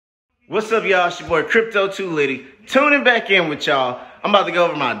What's up, y'all? It's your boy Crypto 2 Liddy. Tuning back in with y'all. I'm about to go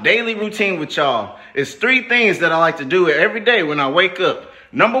over my daily routine with y'all. It's 3 things that I like to do every day when I wake up.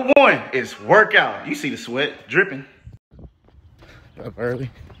 Number 1 is workout. You see the sweat dripping. Up early.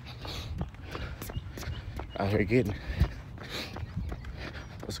 Out here getting it.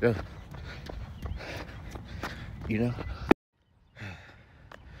 Let's go. You know,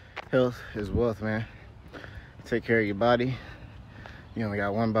 health is wealth, man. Take care of your body. You only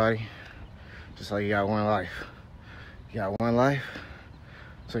got one body, just like you got one life. You got one life,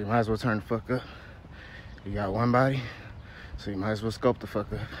 so you might as well turn the fuck up. You got one body, so you might as well sculpt the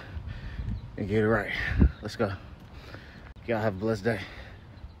fuck up and get it right. Let's go. Y'all have a blessed day.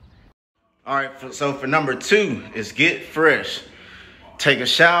 All right, so for number 2 is get fresh. Take a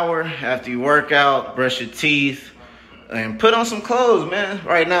shower after you work out, brush your teeth, and put on some clothes, man.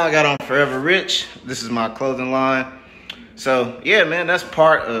 Right now I got on Forever Rich. This is my clothing line. So yeah, man, that's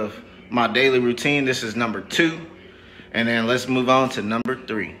part of my daily routine. This is number 2. And then let's move on to number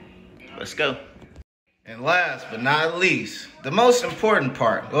 3. Let's go. And last but not least, the most important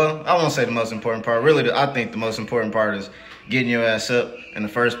part. Well, I won't say the most important part. Really, I think the most important part is getting your ass up in the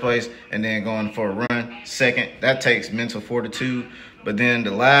first place and then going for a run. Second, that takes mental fortitude. But then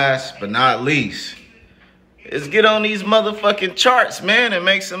the last but not least is get on these motherfucking charts, man, and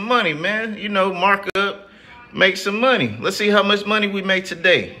make some money, man. You know, mark up, make some money. Let's see how much money we make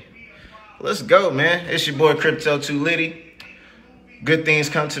today. Let's go, man. It's your boy Crypto 2 Liddy. Good things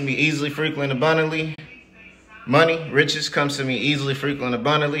come to me easily, frequently, and abundantly. Money, riches comes to me easily, frequently, and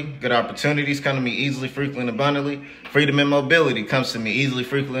abundantly. Good opportunities come to me easily, frequently, and abundantly. Freedom and mobility comes to me easily,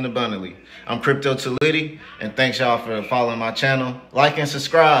 frequently, and abundantly. I'm Crypto 2 Liddy, and thanks y'all for following my channel. Like and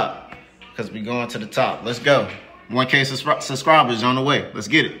subscribe, because we're going to the top. Let's go. 1K subscribers on the way. Let's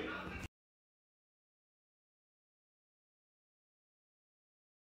get it.